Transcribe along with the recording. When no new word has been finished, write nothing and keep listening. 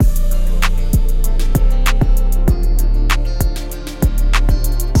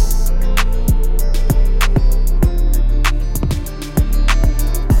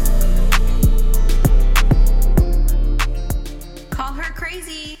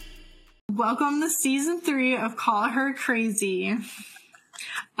Welcome to season 3 of Call Her Crazy.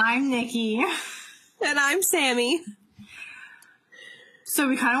 I'm Nikki. And I'm Sammy. So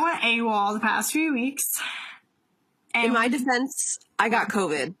we kind of went AWOL the past few weeks. And in my defense, I got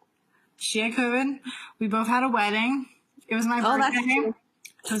COVID. She had COVID. We both had a wedding. It was my birthday.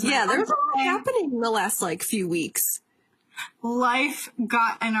 That's true. Yeah, there was a lot happening in the last, few weeks. Life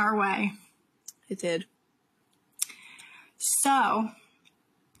got in our way. It did. So,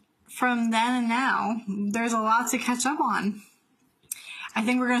 from then and now, there's a lot to catch up on. I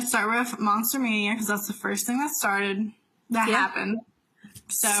think we're going to start with Monster Mania because that's the first thing that happened.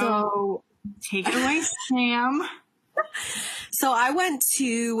 So take it away, Sam. So I went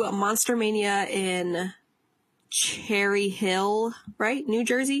to Monster Mania in Cherry Hill, right? New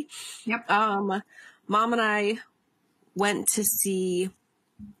Jersey. Yep. Mom and I went to see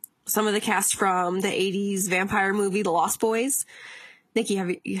some of the cast from the 80s vampire movie, The Lost Boys. Nikki,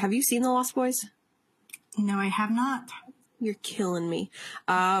 have you seen The Lost Boys? No, I have not. You're killing me.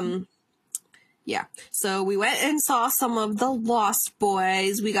 Yeah. So we went and saw some of The Lost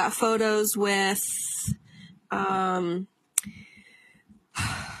Boys. We got photos with Kiefer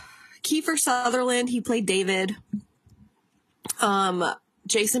Sutherland, he played David.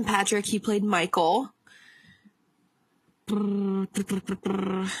 Jason Patrick, he played Michael.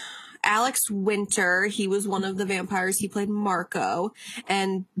 Alex Winter, he was one of the vampires, he played Marco.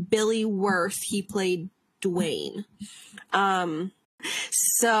 And Billy Worth, he played Dwayne.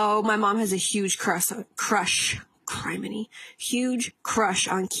 So my mom has a huge huge crush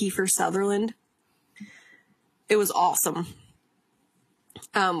on Kiefer Sutherland. It was awesome.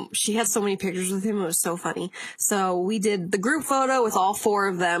 She had so many pictures with him. It was so funny. So we did the group photo with all 4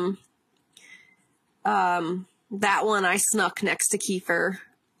 of them. That one I snuck next to Kiefer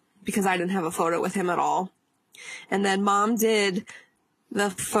because I didn't have a photo with him at all. And then Mom did the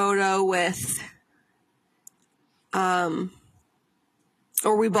photo with, or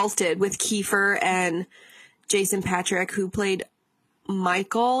we both did with Kiefer and Jason Patrick, who played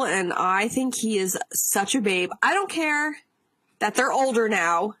Michael. And I think he is such a babe. I don't care that they're older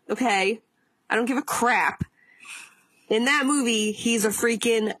now, okay? I don't give a crap. In that movie, he's a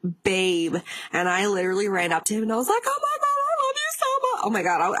freaking babe. And I literally ran up to him and I was like, oh my God, I love you so much. Oh my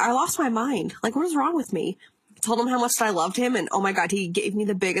God, I lost my mind. What is wrong with me? I told him how much I loved him and oh my God, he gave me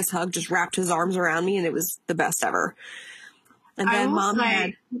the biggest hug, just wrapped his arms around me and it was the best ever. And then Mom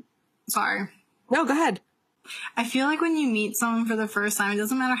had... Sorry. No, go ahead. I feel like when you meet someone for the first time, it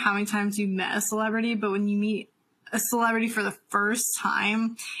doesn't matter how many times you met a celebrity, but when you meet a celebrity for the first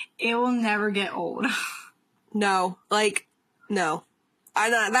time, it will never get old. No. No.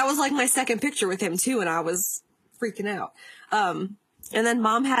 That was my second picture with him too, and I was freaking out. And then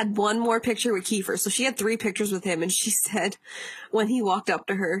Mom had one more picture with Kiefer, so she had 3 pictures with him, and she said when he walked up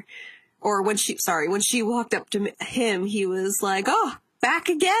to her, or when she walked up to him, he was like, oh, back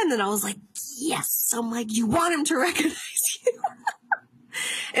again. And I was like, yes. I'm like, you want him to recognize you.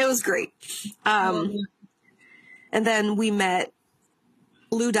 It was great. And then we met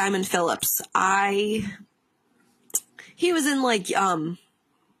Lou Diamond Phillips. He was in what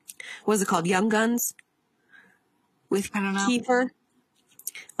is it called? Young Guns with Kiefer.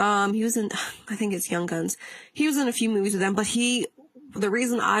 He was in, I think it's Young Guns. He was in a few movies with them, but the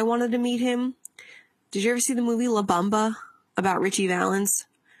reason I wanted to meet him, did you ever see the movie La Bamba about Richie Valens?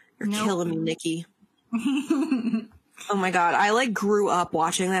 You're killing me, Nikki. Oh my God. I grew up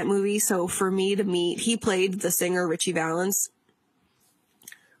watching that movie. So for me to meet, he played the singer Richie Valens.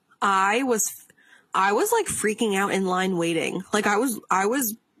 I was freaking out in line waiting. I was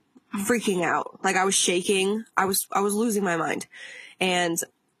freaking out. I was shaking. I was losing my mind. And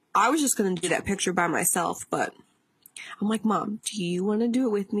I was just going to do that picture by myself, but I'm like, Mom, do you want to do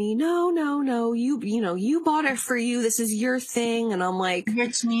it with me? No. You bought it for you. This is your thing. And I'm like,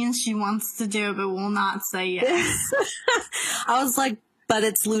 which means she wants to do it, but will not say yes. I was like, but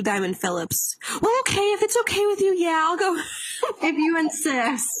it's Lou Diamond Phillips. Well, okay. If it's okay with you, yeah, I'll go. If you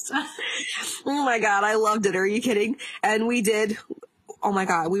insist. Oh my God. I loved it. Are you kidding? And we did. Oh my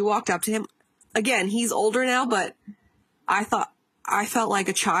God. We walked up to him again. He's older now, but I felt like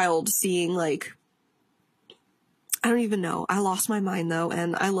a child seeing I don't even know. I lost my mind though.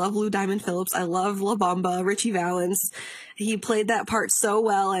 And I love Lou Diamond Phillips. I love La Bamba, Richie Valens. He played that part so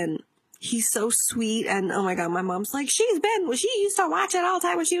well and he's so sweet. And oh my God, my mom's like, she used to watch it all the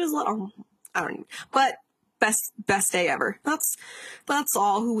time when she was little. I don't know. But best day ever. That's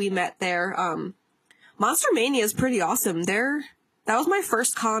all who we met there. Monster Mania is pretty awesome. That was my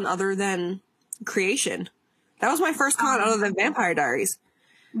first con other than Creation. That was my first con other than Vampire Diaries.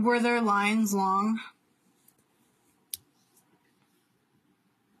 Were their lines long?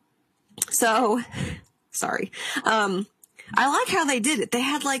 So, sorry. I like how they did it. They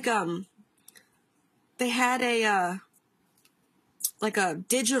had like a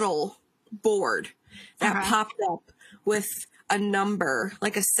digital board that popped up with a number,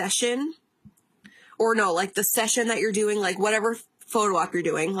 like a session, or no, like the session that you're doing, like whatever photo op you're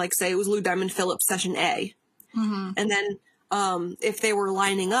doing, like say it was Lou Diamond Phillips session A. Mm-hmm. And then, if they were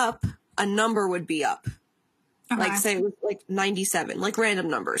lining up, a number would be up. Like say it was like 97, like random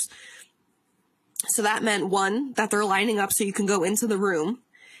numbers. So that meant 1, that they're lining up so you can go into the room.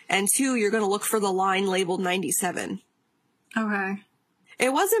 And 2, you're going to look for the line labeled 97. Okay.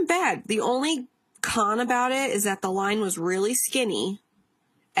 It wasn't bad. The only con about it is that the line was really skinny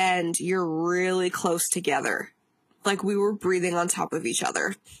and you're really close together. Like we were breathing on top of each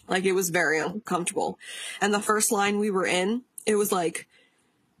other. Like it was very uncomfortable. And the first line we were in, it was like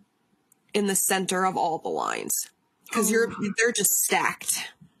in the center of all the lines. Because they're just stacked.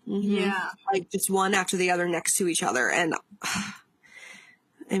 Mm-hmm. Yeah. Like just one after the other next to each other. And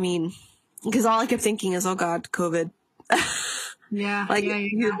I mean, because all I kept thinking is, oh God, COVID. Yeah. Like yeah.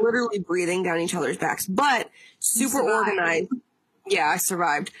 you're literally breathing down each other's backs, but super organized. Yeah, I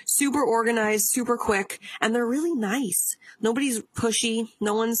survived. Super organized, super quick. And they're really nice. Nobody's pushy.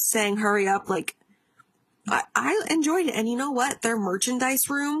 No one's saying hurry up. Like I enjoyed it. And you know what? Their merchandise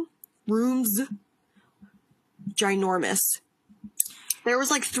rooms, ginormous. There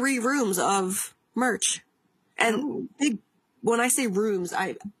was like 3 rooms of merch. And big, when I say rooms,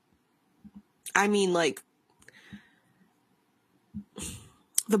 I mean like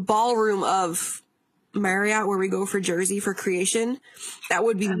the ballroom of Marriott where we go for Jersey for creation. That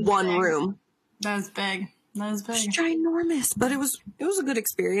would be one room. That's big. It's ginormous, but it was a good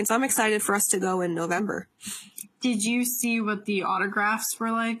experience. I'm excited for us to go in November. Did you see what the autographs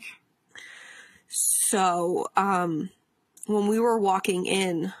were like? So, when we were walking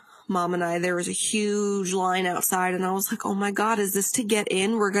in, Mom and I, there was a huge line outside and I was like, oh my God, is this to get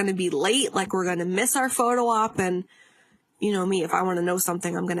in? We're going to be late. Like we're going to miss our photo op. And you know me, if I want to know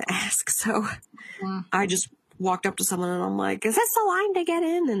something, I'm going to ask. So I just walked up to someone and I'm like, is this the line to get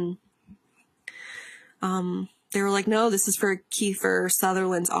in? And, they were like, no, this is for Kiefer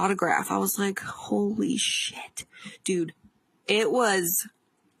Sutherland's autograph. I was like, holy shit, dude. It was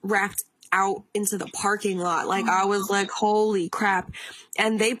wrapped out into the parking lot. Like I was like, holy crap.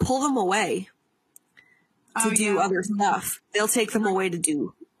 And they pull them away to do other stuff. They'll take them away to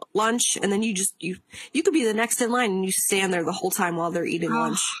do lunch. And then you could be the next in line and you stand there the whole time while they're eating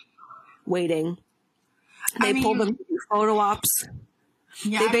lunch, waiting. They pull them to do photo ops.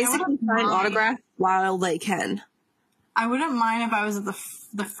 Yeah, they basically sign autographs while they can. I wouldn't mind if I was at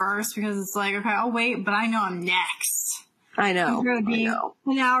the first because it's like, okay, I'll wait, but I know I'm next. I know. I'm going to be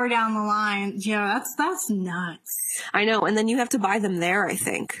an hour down the line. Yeah, that's nuts. I know. And then you have to buy them there, I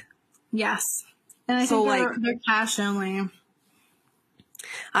think. Yes. And I think they're cash only.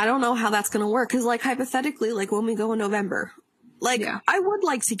 I don't know how that's going to work. Because, like, hypothetically, like, when we go in November, like, I would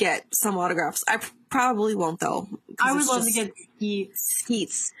like to get some autographs. I probably won't, though. I would love to get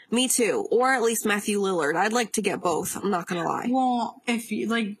Skeets. Me too. Or at least Matthew Lillard. I'd like to get both. I'm not going to lie. Well, if you,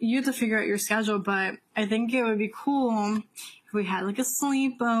 like, you have to figure out your schedule, but I think it would be cool if we had, like, a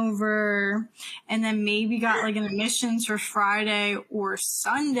sleepover and then maybe got, like, an admissions for Friday or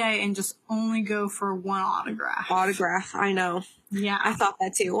Sunday and just only go for one autograph. I know. Yeah. I thought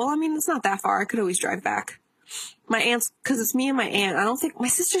that too. Well, I mean, it's not that far. I could always drive back. My aunt's, because it's me and my aunt. I don't think, my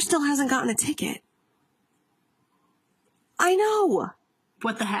sister still hasn't gotten a ticket. I know.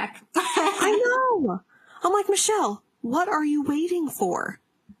 What the heck? I know. I'm like, Michelle, what are you waiting for?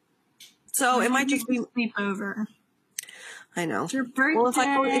 So it might just be sleepover. I know. It's your birthday.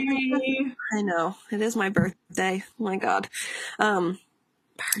 Well, I know. It is my birthday. Oh my God. But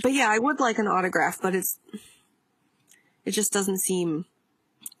yeah, I would like an autograph, but it just doesn't seem.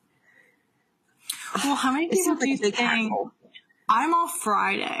 Well, how many people do you think? I'm off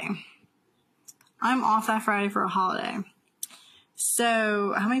Friday. I'm off that Friday for a holiday.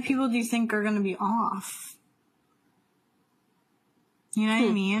 So, how many people do you think are going to be off? You know what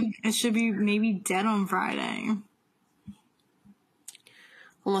I mean? It should be maybe dead on Friday.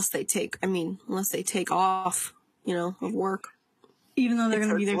 Unless they take off, of work. Even though they're going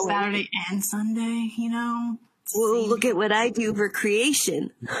to be there Saturday and Sunday, Well, look at what I do for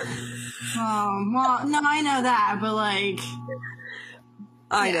creation. Oh, well, no, I know that, but like.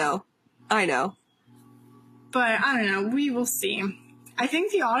 I know. But I don't know. We will see. I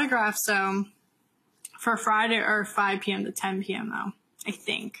think the autographs, for Friday are 5 p.m. to 10 p.m. though. I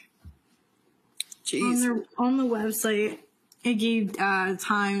think. Jeez. On the website, it gave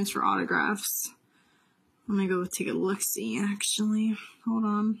times for autographs. I'm gonna go take a look-see, actually. Hold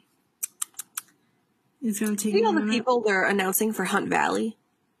on. It's going to take You me a know the minute. people they're announcing for Hunt Valley?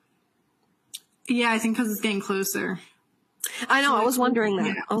 Yeah, I think because it's getting closer. I know, I was wondering that.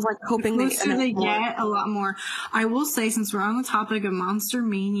 Yeah. I was like hoping The they closer they more. get, a lot more. I will say, since we're on the topic of Monster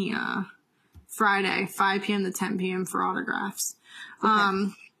Mania, Friday, 5 p.m. to 10 p.m. for autographs.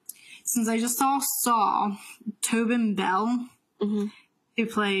 Okay. Since I just saw Tobin Bell, Mm-hmm. who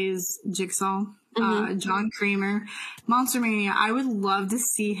plays Jigsaw, Mm-hmm. John Kramer, Monster Mania, I would love to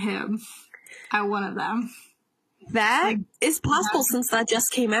see him at one of them. That Like, is possible since that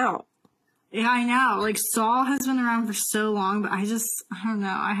just came out. yeah, I know. Like, Saw has been around for so long, but I don't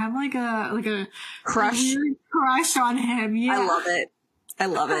know. I have like a Crush. weird crush on him. Yeah. I love it. I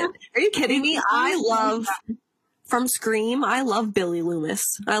love it. Are you kidding me? I love, from Scream, I love Billy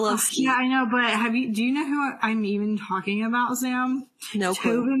Loomis. I love Skeet. Yeah, I know, but do you know who I'm even talking about, Sam? No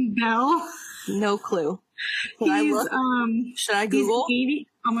clue. Tobin Bell. No clue. Should I look? Should I Google? He's 80.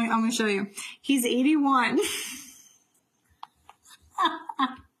 I'm gonna show you. He's 81.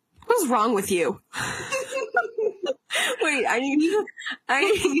 What's wrong with you? Wait, I need.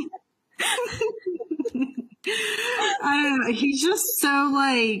 I don't know. He's just so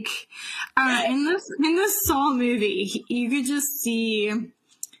like, in this Saw movie, you could just see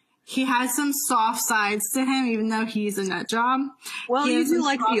he has some soft sides to him, even though he's a nut job. Well, you do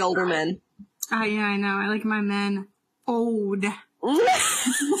like the older men. Yeah, I know. I like my men old.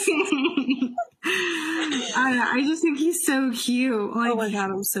 I just think he's so cute. Like, oh my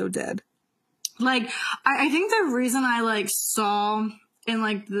god, I'm so dead. Like, I think the reason I like Saw in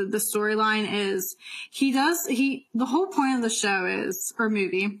like the storyline is the whole point of the show is, or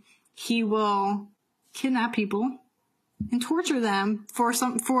movie, he will kidnap people and torture them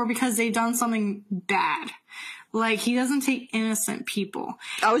because they've done something bad. Like, he doesn't take innocent people.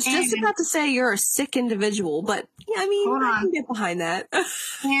 I was just about to say you're a sick individual, but yeah, I mean, I can get behind that.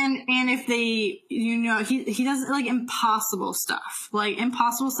 and if they, he does like impossible stuff, but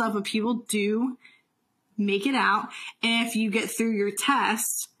people do make it out. And if you get through your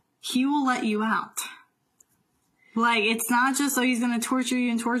test, he will let you out. Like, it's not just, he's going to torture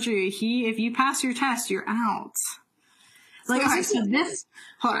you. If you pass your test, you're out. Like, okay, so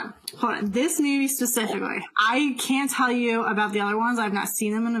hold on. This movie specifically, I can't tell you about the other ones. I've not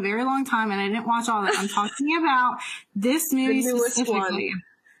seen them in a very long time, and I didn't watch all that. I'm talking about this movie specifically.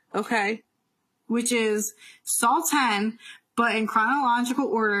 One. Okay. Which is Saw 10, but in chronological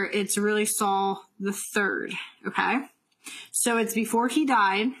order, it's really Saw the 3rd. Okay? So it's before he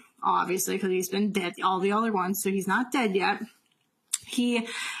died, obviously, because he's been dead, all the other ones, so he's not dead yet.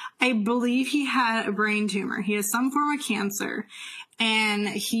 I believe he had a brain tumor. He has some form of cancer. And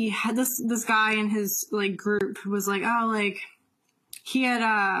he had this guy in his like group was like, oh, like he had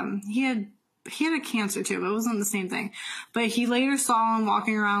a cancer too, but it wasn't the same thing. But he later saw him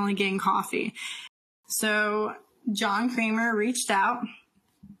walking around like getting coffee. So John Kramer reached out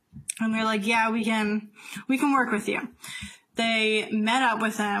and they're like, yeah, we can work with you. They met up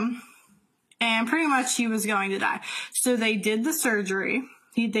with him and pretty much he was going to die. So they did the surgery.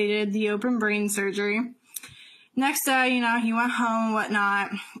 They did the open brain surgery. Next day, he went home and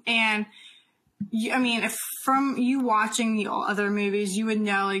whatnot. And, from you watching the other movies, you would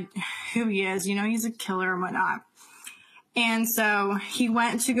know, like, who he is. He's a killer and whatnot. And so he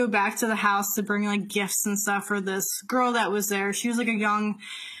went to go back to the house to bring, like, gifts and stuff for this girl that was there. She was, like, a young,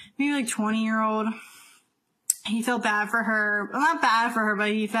 maybe, like, 20-year-old. He felt bad for her. Well, not bad for her,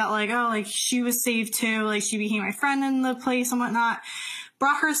 but he felt like, oh, like, she was saved too. Like, she became my friend in the place and whatnot.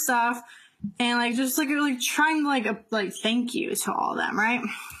 Brought her stuff. And, like, just, like, trying to, like, thank you to all of them, right?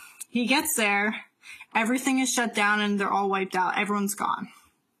 He gets there. Everything is shut down and they're all wiped out. Everyone's gone.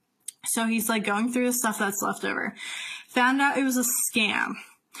 So he's, like, going through the stuff that's left over. Found out it was a scam.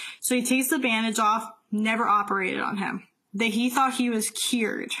 So he takes the bandage off. Never operated on him. He thought he was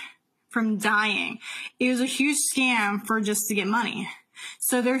cured from dying. It was a huge scam just to get money.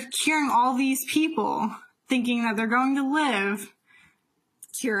 So they're curing all these people thinking that they're going to live.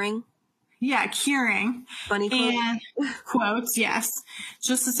 Curing. Yeah, curing. Funny quotes. And quotes, yes.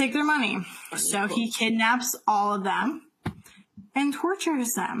 Just to take their money. Funny so quotes. He kidnaps all of them and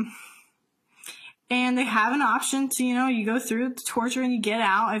tortures them. And they have an option to, you go through the torture and you get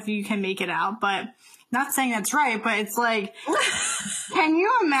out if you can make it out. But not saying that's right, but it's like, can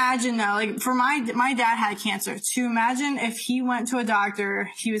you imagine though, like for my dad had cancer. To imagine if he went to a doctor,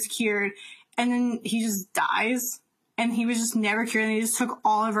 he was cured, and then he just dies and he was just never cured and they just took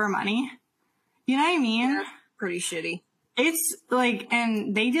all of our money. You know what I mean? Yeah, pretty shitty. It's like,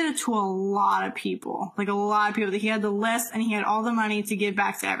 and they did it to a lot of people. Like a lot of people. He had the list and he had all the money to give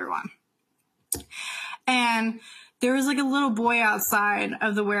back to everyone. And there was like a little boy outside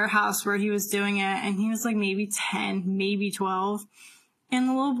of the warehouse where he was doing it, and he was like maybe 10, maybe 12. And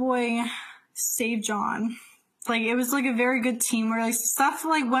the little boy saved John. Like, it was like a very good team where like stuff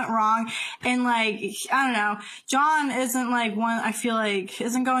like went wrong, and like, I don't know, John isn't like one, I feel like,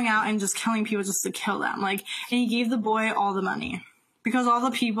 isn't going out and just killing people just to kill them. Like, and he gave the boy all the money because all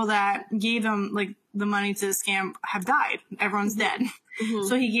the people that gave him like the money to the scam have died. Everyone's dead. Mm-hmm.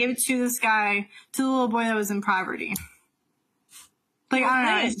 So he gave it to this guy, to the little boy that was in poverty. Like,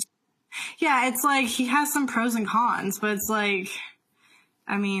 I don't know. Yeah, it's like he has some pros and cons, but it's like,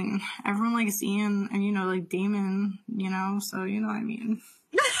 I mean, everyone likes Ian and, you know, like Damon, you know, so you know what I mean.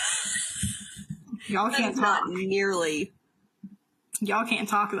 Y'all can't talk. Not nearly. Y'all can't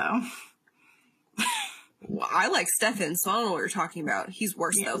talk, though. Well, I like Stefan, so I don't know what you're talking about. He's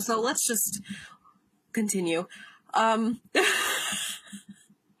worse, though, so let's just continue.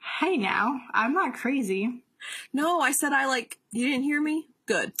 Hey, now, I'm not crazy. No, I said you didn't hear me?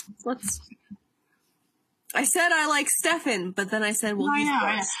 Good. I said I like Stefan, but then I said, well, he's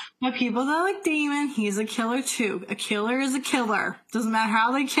worse. But people that like Damon, he's a killer too. A killer is a killer. Doesn't matter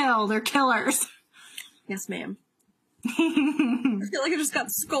how they kill, they're killers. Yes, ma'am. I feel like I just got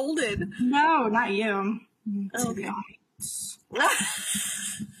scolded. No, not you. Okay.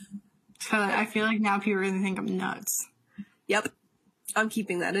 I feel like now people really think I'm nuts. Yep. I'm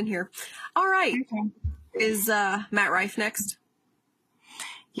keeping that in here. All right. Okay. Is Matt Rife next?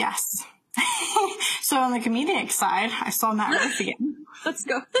 Yes. So on the comedic side, I saw Matt Rife again. Let's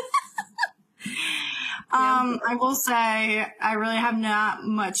go. I will say I really have not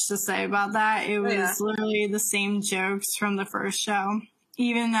much to say about that. It was literally the same jokes from the first show,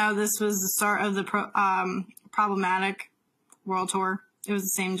 even though this was the start of the problematic world tour. It was the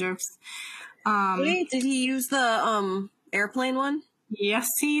same jokes. Wait, did he use the airplane one? Yes,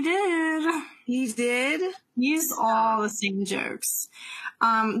 he did. He did? He used all the same jokes.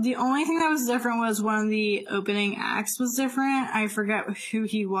 The only thing that was different was one of the opening acts was different. I forget who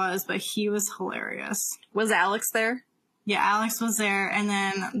he was, but he was hilarious. Was Alex there? Yeah, Alex was there, and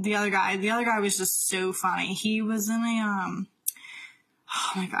then the other guy was just so funny. He was in a,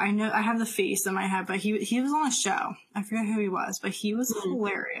 oh my God, I have the face in my head, but he was on a show. I forget who he was, but he was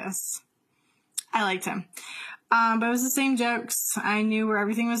hilarious. I liked him. But it was the same jokes. I knew where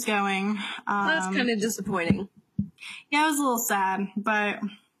everything was going. That's kind of disappointing. Yeah, it was a little sad, but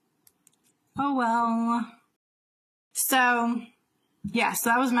oh well. So, yeah, so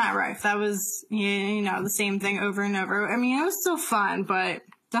that was Matt Rife. That was, you know, the same thing over and over. I mean, it was still fun, but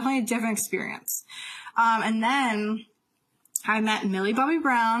definitely a different experience. And then I met Millie Bobby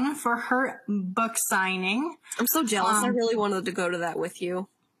Brown for her book signing. I'm so jealous. I really wanted to go to that with you.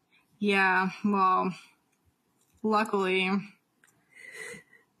 Yeah, well, luckily,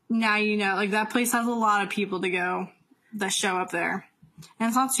 now you know, like, that place has a lot of people to go that show up there. And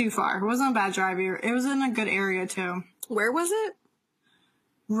it's not too far. It wasn't a bad drive. It was in a good area, too. Where was it?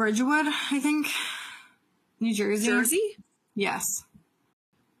 Ridgewood, I think. New Jersey. Jersey? Yes.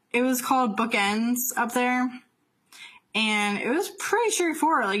 It was called Bookends up there. And it was pretty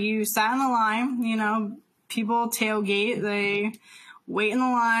straightforward. Like, you sat in the line, you know, people tailgate. They wait in the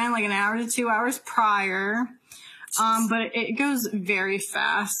line like an hour to 2 hours prior. But it goes very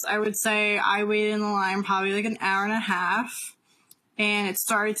fast. I would say I waited in the line probably like an hour and a half, and it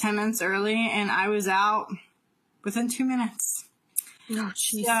started 10 minutes early, and I was out within 2 minutes. Oh,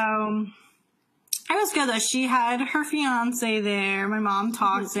 jeez. So it was good though. She had her fiance there. My mom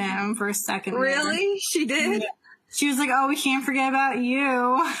talked to him for a second. Really? There. She did? She was like, "Oh, we can't forget about you."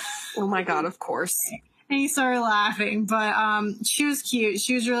 Oh my God, of course. And he started laughing, but she was cute.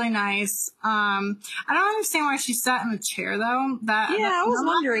 She was really nice. I don't understand why she sat in the chair though. I was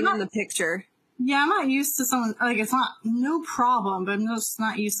wondering in the picture. Yeah, I'm not used to someone, like, it's not no problem, but I'm just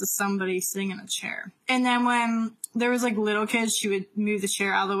not used to somebody sitting in a chair. And then when there was like little kids, she would move the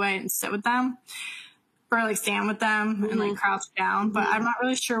chair out of the way and sit with them, or like stand with them and like crouch down. But I'm not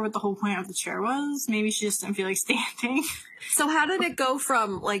really sure what the whole point of the chair was. Maybe she just didn't feel like standing. So how did it go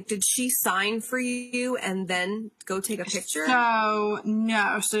from, like, did she sign for you and then go take a picture? So,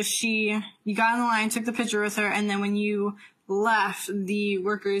 no. So you got in the line, took the picture with her, and then when you left, the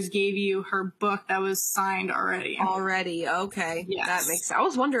workers gave you her book that was signed already. Already, okay. Yes. That makes sense. I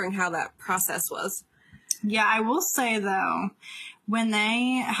was wondering how that process was. Yeah, I will say, though, when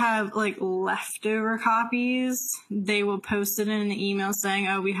they have, like, leftover copies, they will post it in an email saying,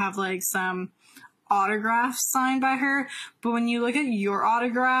 oh, we have, like, some autographs signed by her. But when you look at your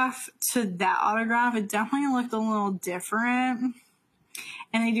autograph to that autograph, it definitely looked a little different.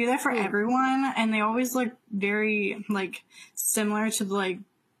 And they do that for everyone, and they always look very, like, similar to, like,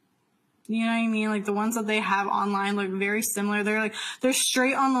 You know what I mean? Like the ones that they have online look very similar. They're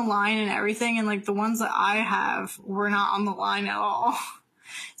straight on the line and everything. And like the ones that I have were not on the line at all.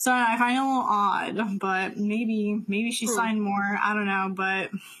 So I find it a little odd, but maybe she signed more. I don't know, but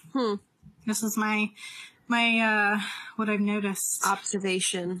this is my what I've noticed.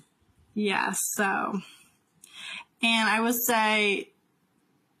 Observation. Yeah, so. And I would say,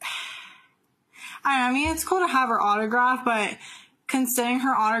 I mean, it's cool to have her autograph, but considering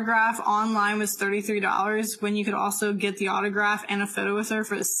her autograph online was $33 when you could also get the autograph and a photo with her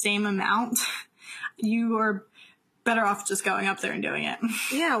for the same amount, you are better off just going up there and doing it.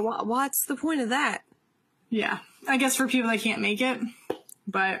 Yeah, what's the point of that? Yeah, I guess for people that can't make it,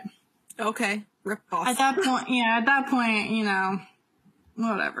 but okay, rip off. At that point, you know,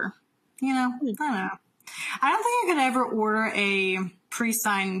 whatever. You know, I don't know. I don't think I could ever order a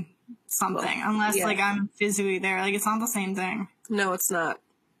pre-signed something unless like I'm physically there. Like it's not the same thing. No, it's not.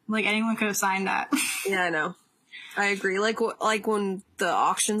 Like anyone could have signed that. Yeah, I know. I agree. Like when the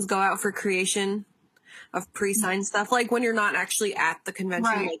auctions go out for creation of pre-signed stuff, like when you're not actually at the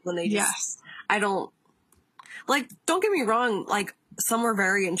convention, Right. like when they just, I don't, like, don't get me wrong, like some are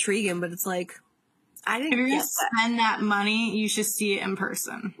very intriguing, but it's like, I didn't If you're get going to spend that money, you should see it in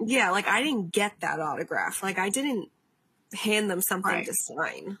person. Yeah, like I didn't get that autograph. Like I didn't hand them something to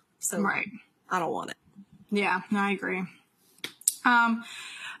sign. So I don't want it. Yeah, no, I agree.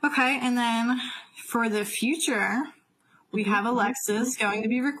 Okay, and then for the future, we have Alexis going to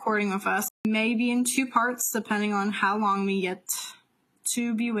be recording with us. Maybe in 2 parts, depending on how long we get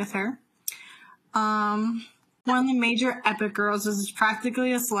to be with her. One of the major epic girls is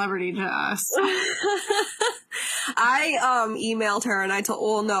practically a celebrity to us. I emailed her and I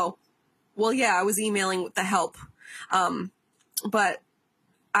told, I was emailing with the help. But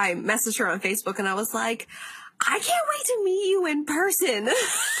I messaged her on Facebook and I was like, I can't wait to meet you in person.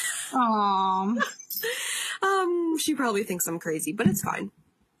 Aww. She probably thinks I'm crazy, but it's fine.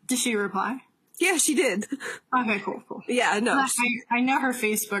 Did she reply? Yeah, she did. Okay, cool. Yeah, no. I know her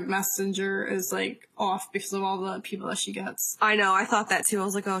Facebook Messenger is like off because of all the people that she gets. I know, I thought that too. I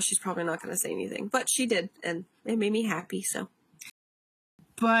was like, oh, she's probably not going to say anything. But she did, and it made me happy, so.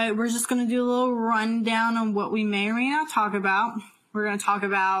 But we're just going to do a little rundown on what we may or may not talk about. We're going to talk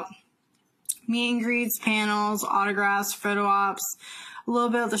about meet and greets, panels, autographs, photo ops, a little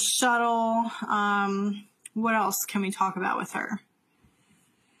bit of the shuttle. What else can we talk about with her?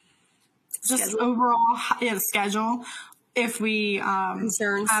 Just overall, the schedule. If we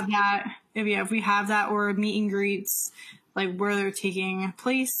concerns have that, if we have that, or meet and greets, like where they're taking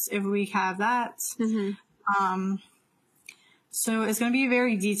place, if we have that. So it's going to be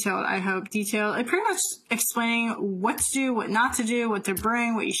very detailed, I hope. Detailed. It pretty much explaining what to do, what not to do, what to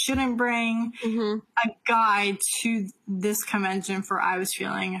bring, what you shouldn't bring. A guide to this convention for I Was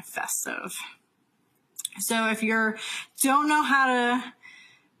Feeling Festive. So if you don't know how to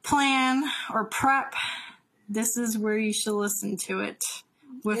plan or prep, this is where you should listen to it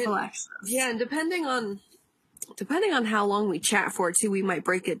with Alexis. Yeah, and depending on how long we chat for too, we might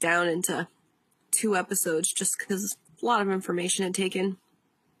break it down into 2 episodes just because a lot of information had taken.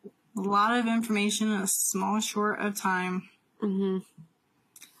 A lot of information in a small short of time.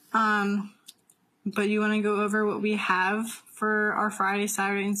 But you want to go over what we have for our Friday,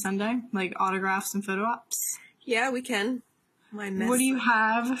 Saturday, and Sunday, like autographs and photo ops? Yeah, we can. My mess. What do you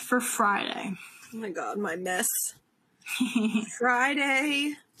have for Friday? Oh my god, my mess.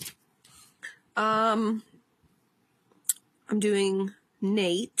 Friday. I'm doing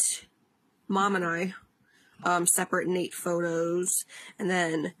Nate, Mom and I, separate Nate photos, and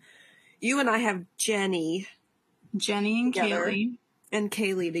then you and I have Jenny and together, Kaylee. And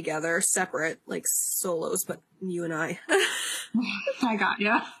Kaylee together, separate, like solos, but you and I. I got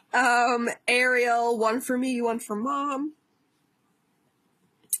ya. Ariel, one for me, one for Mom.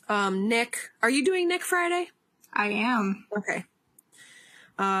 Nick, are you doing Nick Friday? I am. Okay.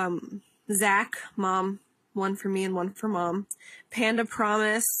 Zach, Mom, one for me and one for Mom. Panda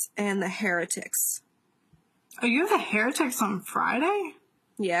Promise and the Heretics. Oh, you have the Heretics on Friday?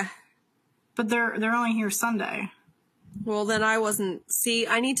 Yeah. But they're only here Sunday. Well, then I wasn't. See,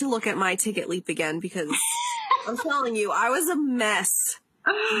 I need to look at my ticket leap again because I'm telling you, I was a mess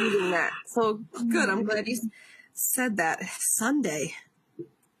reading that. So good. I'm glad you said that. Sunday.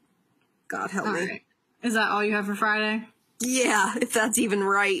 God help me. Right. Is that all you have for Friday? Yeah, if that's even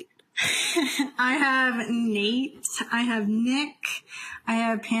right. I have Nate. I have Nick. I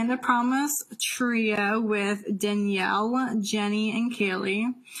have Panda Promise Trio with Danielle, Jenny, and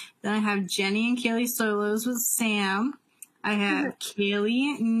Kaylee. Then I have Jenny and Kaylee solos with Sam. I have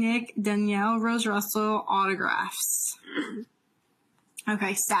Kaylee, Nick, Danielle, Rose Russell autographs.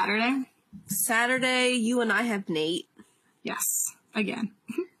 Okay, Saturday. Saturday, you and I have Nate. Yes. Again.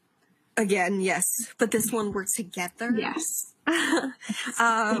 Again, yes. But this one we're together. Yes. I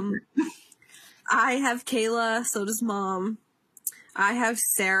have Kayla, so does Mom. I have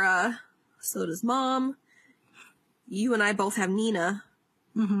Sarah, so does Mom. You and I both have Nina.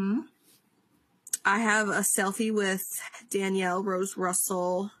 Mm-hmm. I have a selfie with Danielle Rose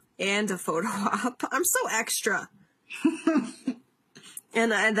Russell and a photo op. I'm so extra.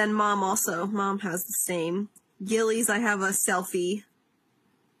 And then Mom also. Mom has the same. Gillies, I have a selfie.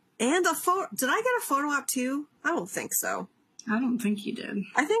 And a photo. Did I get a photo op too? I don't think so. I don't think you did.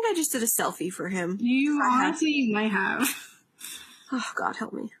 I think I just did a selfie for him. You honestly you might have. Oh, God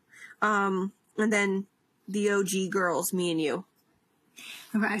help me. And then the OG girls, me and you.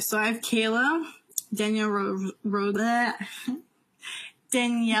 Okay, so I have Kayla, Danielle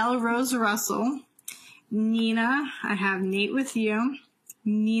Rose Russell, Nina. I have Nate with you,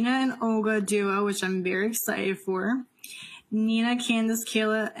 Nina and Olga duo, which I'm very excited for. Nina, Candace,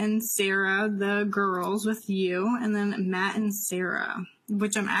 Kayla, and Sarah, the girls with you, and then Matt and Sarah,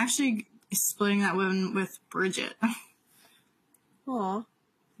 which I'm actually splitting that one with Bridget. Aw.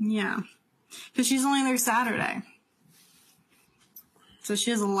 Yeah, because she's only there Saturday. So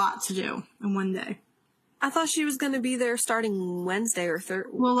she has a lot to do in one day. I thought she was going to be there starting Wednesday or Thursday.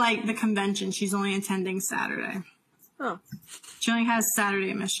 Well, like the convention, she's only attending Saturday. Oh. She only has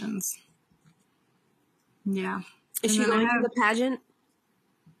Saturday missions. Yeah. Is she going to the pageant?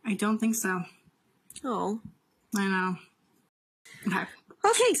 I don't think so. Oh. I know. Okay.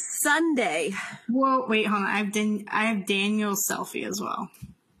 Okay, Sunday. Whoa, wait, hold on. I have Daniel's selfie as well.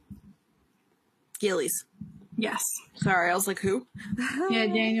 Gillies. Yes. Sorry, I was like, who? Yeah,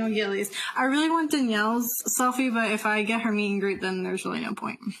 Daniel Gillies. I really want Danielle's selfie, but if I get her meet and greet, then there's really no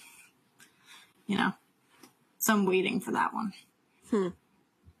point. You know? So I'm waiting for that one.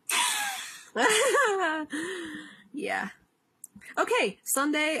 Yeah. Okay,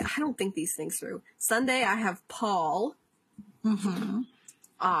 Sunday, I don't think these things through. Sunday, I have Paul.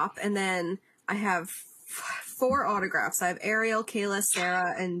 Op, and then I have 4 autographs. I have Ariel, Kayla,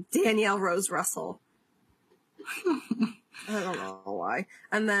 Sarah, and Danielle Rose Russell. I don't know why.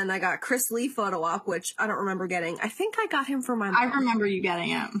 And then I got Chris Lee photo op, which I don't remember getting. I think I got him for my mom. I remember you getting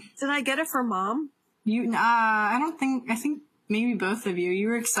it. Did I get it for Mom? I think maybe both of you. You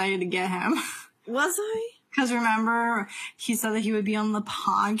were excited to get him. Was I? Because remember, he said that he would be on the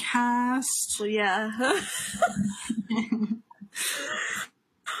podcast. Well, yeah.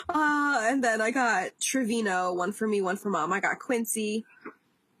 And then I got Trevino, one for me, one for Mom. I got Quincy.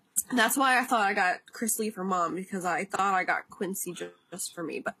 That's why I thought I got Chris Lee for Mom, because I thought I got Quincy just for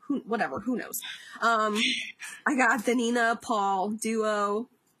me, but who knows. I got the Nina Paul duo,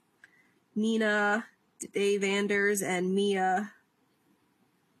 Nina, Dave Anders, and Mia.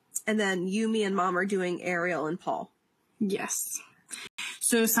 And then you, me, and Mom are doing Ariel and Paul. Yes.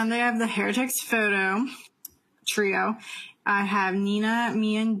 So Sunday I have the Heretics photo trio. I have Nina,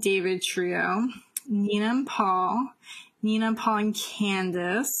 me, and David trio. Nina and Paul. Nina, Paul, and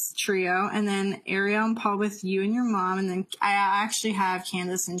Candace trio. And then Ariel and Paul with you and your mom. And then I actually have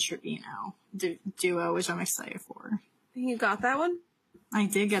Candace and Trevino duo, which I'm excited for. You got that one? I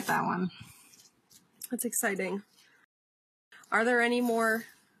did get that one. That's exciting. Are there any more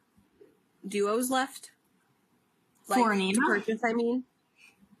duos left? For Nina? To purchase, I mean.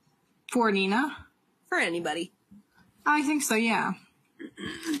 For Nina? For anybody. I think so, yeah.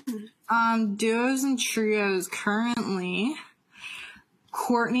 Duos and trios currently.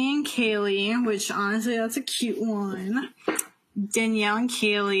 Courtney and Kaylee, which honestly that's a cute one. Danielle and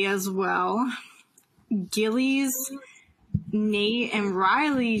Kaylee as well. Gillies, Nate, and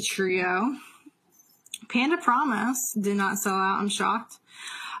Riley trio. Panda Promise did not sell out, I'm shocked.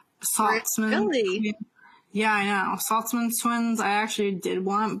 Saltzman. Really? Yeah, I know. Saltzman twins I actually did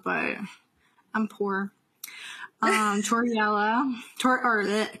want, but I'm poor. Toriella.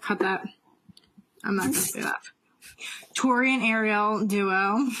 Cut that. I'm not going to say that. Tori and Ariel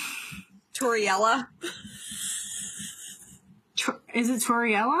duo. Toriella? Is it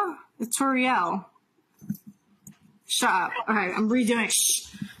Toriella? It's Toriel. Shut up. Okay, I'm redoing it.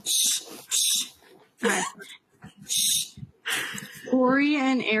 Shh. Okay. Shh. Tori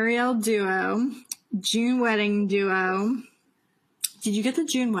and Ariel duo. June wedding duo. Did you get the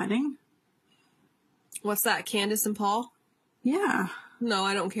June wedding? What's that, Candace and Paul? Yeah. No,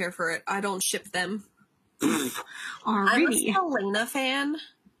 I don't care for it. I don't ship them. Alrighty. I'm a Selena fan.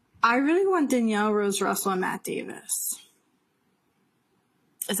 I really want Danielle Rose Russell and Matt Davis.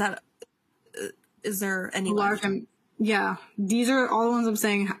 Is there any left? Yeah. These are all the ones I'm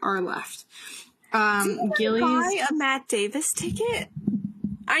saying are left. Did I Gillies. buy a Matt Davis ticket?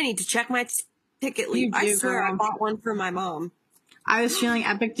 I need to check my ticket leave. You I do, swear girl. I bought one for my mom. I was feeling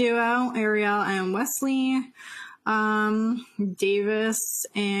epic duo, Ariel and Wesley, Davis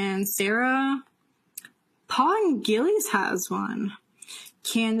and Sarah. Paul and Gillies has one.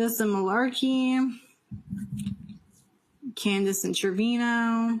 Candace and Malarkey. Candace and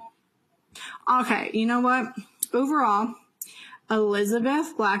Trevino. Okay, you know what? Overall,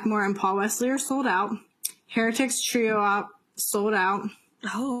 Elizabeth, Blackmore, and Paul Wesley are sold out. Heretics Trio up, sold out.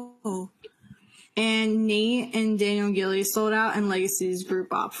 Oh. And Nate and Daniel Gilly sold out, and Legacy's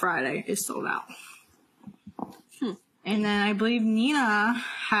Group Op Friday is sold out. And then I believe Nina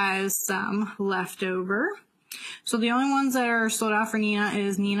has some left over. So the only ones that are sold out for Nina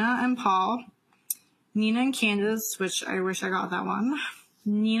is Nina and Paul, Nina and Candace, which I wish I got that one,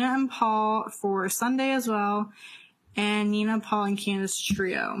 Nina and Paul for Sunday as well, and Nina, Paul, and Candace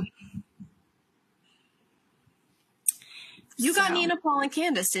Trio. You got Nina, Paul, and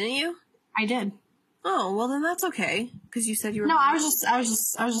Candace, didn't you? I did. Oh, well then that's okay. Because you said you were... No, I was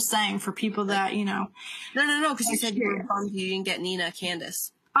just saying for people that, you know... No, because you said you were bummed you didn't get Nina,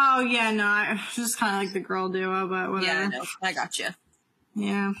 Candace. Oh, yeah, no, I was just kind of like the girl duo, but whatever. Yeah, I know. I gotcha.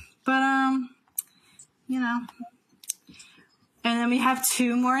 Yeah, but, you know. And then we have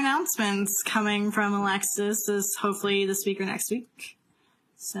 2 more announcements coming from Alexis, hopefully this week or next week.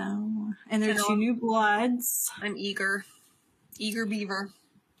 So, and there's 2 new bloods. I'm eager. Eager beaver.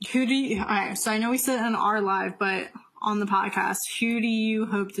 Alright, so I know we said it on our live, but on the podcast, who do you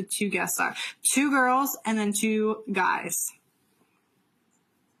hope the 2 guests are? 2 girls and then 2 guys.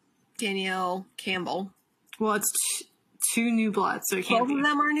 Danielle Campbell. Well, it's 2 new bloods, so it can't be. Both of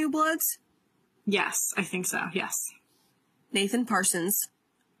them are new bloods? Yes, I think so, yes. Nathan Parsons.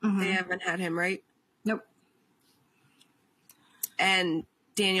 Mm-hmm. They haven't had him, right? Nope. And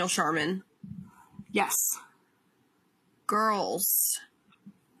Daniel Sharman. Yes. Girls.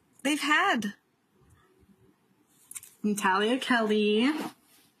 They've had Natalia Kelly.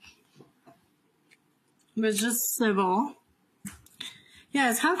 Was just Sybil.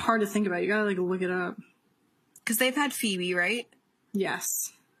 Yeah, it's kind of hard to think about. You gotta, like, look it up. Because they've had Phoebe, right?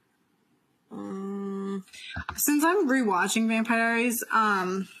 Yes. Since I'm rewatching Vampire Diaries,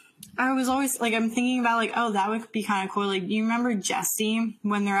 I was always, like, I'm thinking about, like, oh, that would be kind of cool. Like, you remember Jesse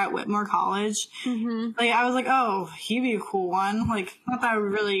when they're at Whitmore College? Mm-hmm. Like, I was like, oh, he'd be a cool one. Like, not that I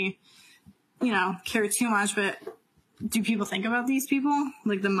would really, you know, care too much, but do people think about these people?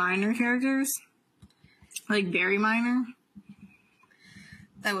 Like, the minor characters? Like, very minor?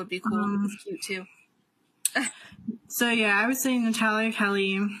 That would be cool. It's cute, too. So, yeah, I would say Natalia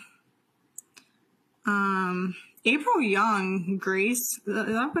Kelly. April Young, Grace,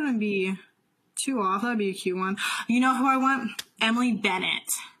 that wouldn't be too off. That'd be a cute one. You know who I want? Emily Bennett.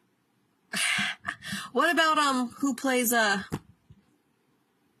 What about, who plays,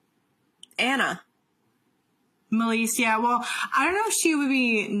 Anna? Melise, yeah. Well, I don't know if she would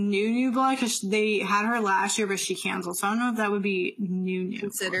be new blood, because they had her last year, but she canceled. So I don't know if that would be new.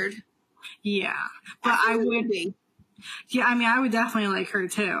 Considered. Yeah. But I would be. Yeah, I mean, I would definitely like her,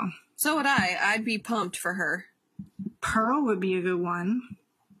 too. So would I. I'd be pumped for her. Pearl would be a good one.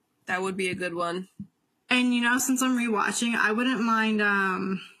 That would be a good one. And, you know, since I'm rewatching, I wouldn't mind,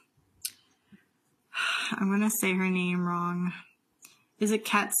 I'm gonna say her name wrong. Is it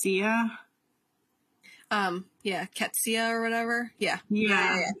Katsia? Yeah, Ketsia or whatever. Yeah.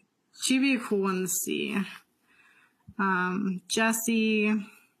 Yeah. She'd be a cool one to see. Jessie.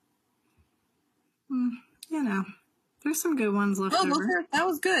 You know. There's some good ones left over. That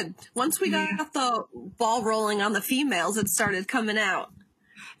was good. Once we got the ball rolling on the females, it started coming out.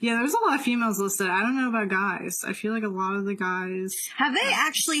 Yeah, there's a lot of females listed. I don't know about guys. I feel like a lot of the guys... Have they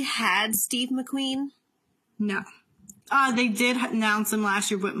actually had Steve McQueen? No. They did announce him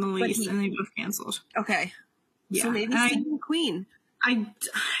last year with Melise, and they both canceled. Okay. Yeah. So maybe Steve McQueen. I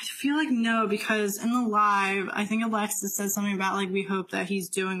feel like no, because in the live, I think Alexis said something about, like, we hope that he's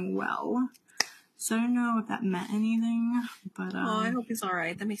doing well. So I don't know if that meant anything, but... oh, I hope he's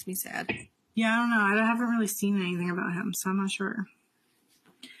alright. That makes me sad. Yeah, I don't know. I haven't really seen anything about him, so I'm not sure.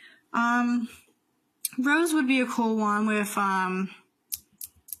 Rose would be a cool one with,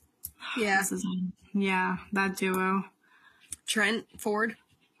 yeah. Yeah, that duo. Trent Ford.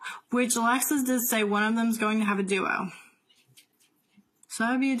 Which Alexis did say one of them's going to have a duo. So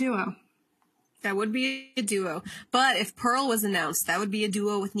that would be a duo. That would be a duo. But if Pearl was announced, that would be a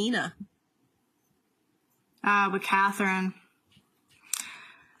duo with Nina. With Catherine.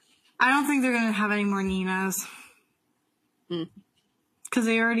 I don't think they're going to have any more Ninas. Because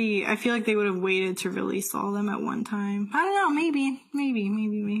I feel like they would have waited to release all of them at one time. I don't know, maybe.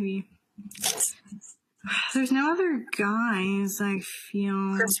 There's no other guys I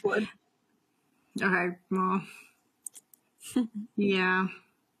feel. Chris Wood. Okay, well. Yeah.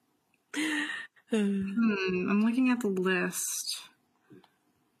 I'm looking at the list.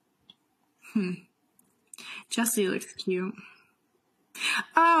 Jesse looks cute.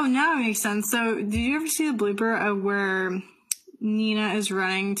 Oh, now it makes sense. So, did you ever see the blooper of where Nina is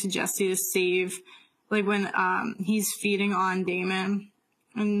running to Jesse to save, like when he's feeding on Damon,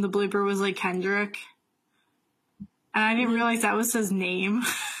 and the blooper was like Kendrick, and I didn't realize that was his name.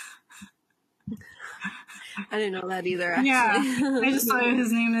 I didn't know that either, actually. Yeah, I just thought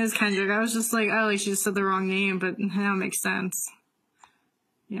his name is Kendrick. I was just like, oh, like she just said the wrong name, but now it makes sense.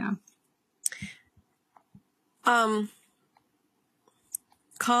 Yeah.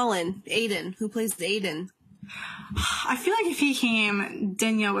 Colin, Aiden, who plays Aiden? I feel like if he came,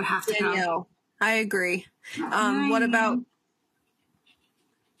 Danielle would have to come. Danielle. I agree. What about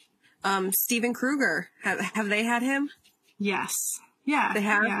Steven Kruger? Have they had him? Yes. Yeah. They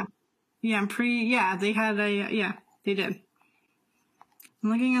have? Yeah. Yeah, they had they did. I'm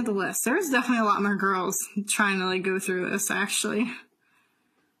looking at the list. There's definitely a lot more girls trying to like go through this actually.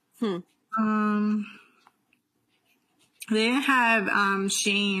 They didn't have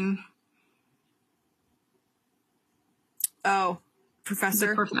Shane. Oh, Professor?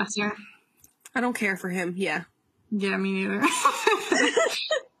 The professor. I don't care for him, yeah. Yeah, me neither.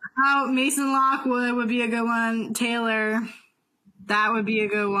 Oh, Mason Lockwood would be a good one. Taylor. That would be a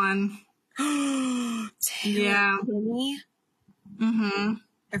good one. Taylor. Yeah. Really? Mm-hmm.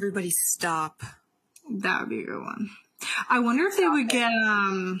 Everybody stop. That would be a good one. I wonder if they would get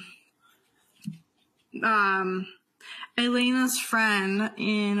Elena's friend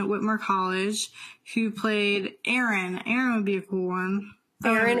in Whitmore College who played Aaron. Aaron would be a cool one.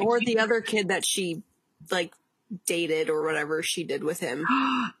 Aaron or the other kid that she like dated or whatever she did with him.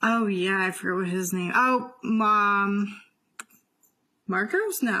 Oh yeah, I forgot what his name. Oh,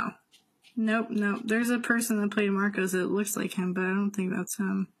 Marcos? No. Nope. There's a person that played Marcos that looks like him, but I don't think that's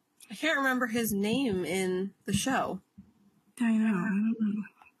him. I can't remember his name in the show. I don't know.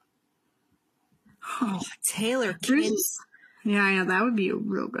 Oh, Taylor Kinney. Yeah, I know. That would be a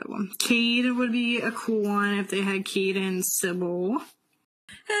real good one. Cade would be a cool one if they had Cade and Sybil.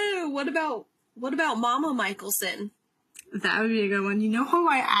 Hey, what about Mama Michelson? That would be a good one. You know who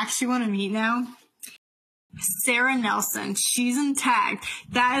I actually want to meet now? Sarah Nelson. She's in Tagged.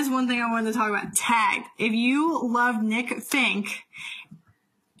 That is one thing I wanted to talk about. Tagged. If you love Nick Fink,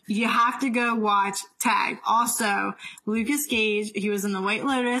 you have to go watch Tagged. Also, Lucas Gage, he was in The White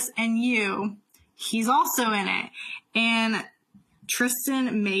Lotus, and he's also in it. And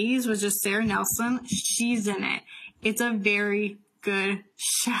Tristan Mays, which is Sarah Nelson, she's in it. It's a very good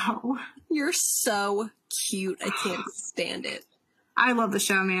show. You're so cute. I can't stand it. I love the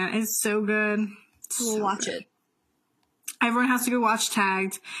show, man. It's so good. We'll watch it. Everyone has to go watch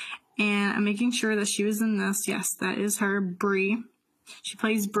Tagged. And I'm making sure that she was in this. Yes, that is her, Bree. She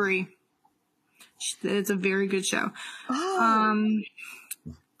plays Bree. It's a very good show. Oh.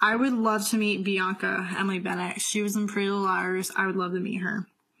 I would love to meet Bianca Emily Bennett. She was in Pretty Little Liars. I would love to meet her.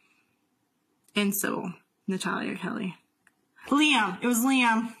 And Sybil, Natalia Kelly. Liam. It was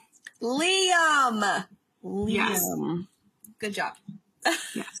Liam. Liam. Yes. Good job.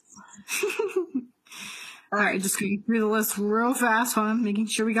 Yes. All right, just going through the list real fast. Hold on, making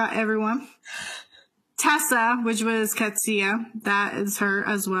sure we got everyone. Tessa, which was Katsia. That is her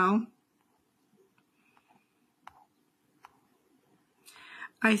as well.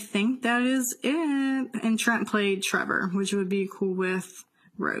 I think that is it. And Trent played Trevor, which would be cool with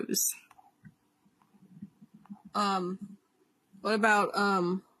Rose. What about,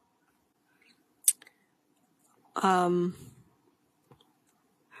 oh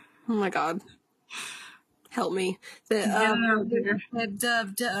my God. Help me. In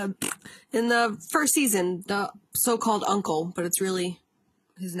the first season, the so-called uncle, but it's really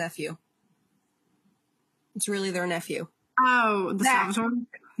his nephew. It's really their nephew. Oh, the Salvatore?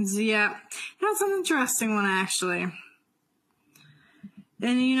 Yeah. That's an interesting one, actually.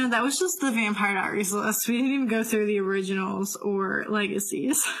 And, that was just the Vampire Diaries list. We didn't even go through the originals or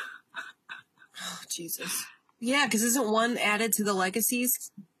legacies. Oh, Jesus. Yeah, because isn't one added to the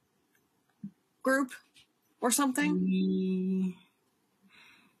legacies group or something?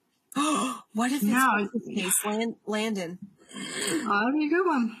 What if it's his case, Landon? That'd be a good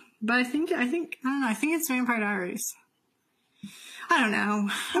one. But I don't know. I think it's Vampire Diaries. I don't know.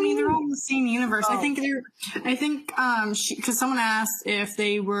 I mean, they're all in the same universe. Oh. Because someone asked if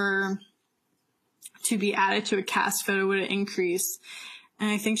they were to be added to a cast photo, would it increase? And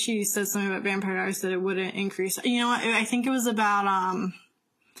I think she said something about Vampire Diaries that it wouldn't increase. You know what? I think it was about,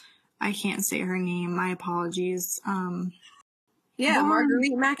 I can't say her name. My apologies. Marguerite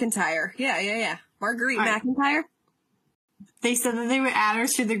McIntyre. Yeah. Marguerite McIntyre. They said that they would add her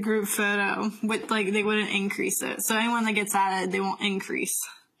to the group photo, but like they wouldn't increase it. So anyone that gets added, they won't increase.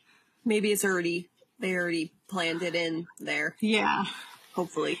 Maybe they already planned it in there. Yeah.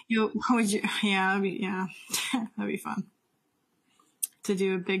 Hopefully. That'd be fun to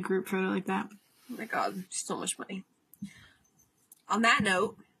do a big group photo like that. Oh my God, so much money. On that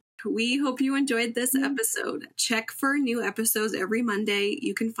note, we hope you enjoyed this episode. Check for new episodes every Monday.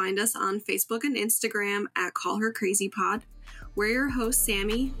 You can find us on Facebook and Instagram at Call Her Crazy Pod. We're your hosts,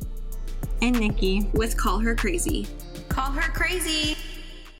 Sammy and Nikki, with Call Her Crazy. Call her crazy.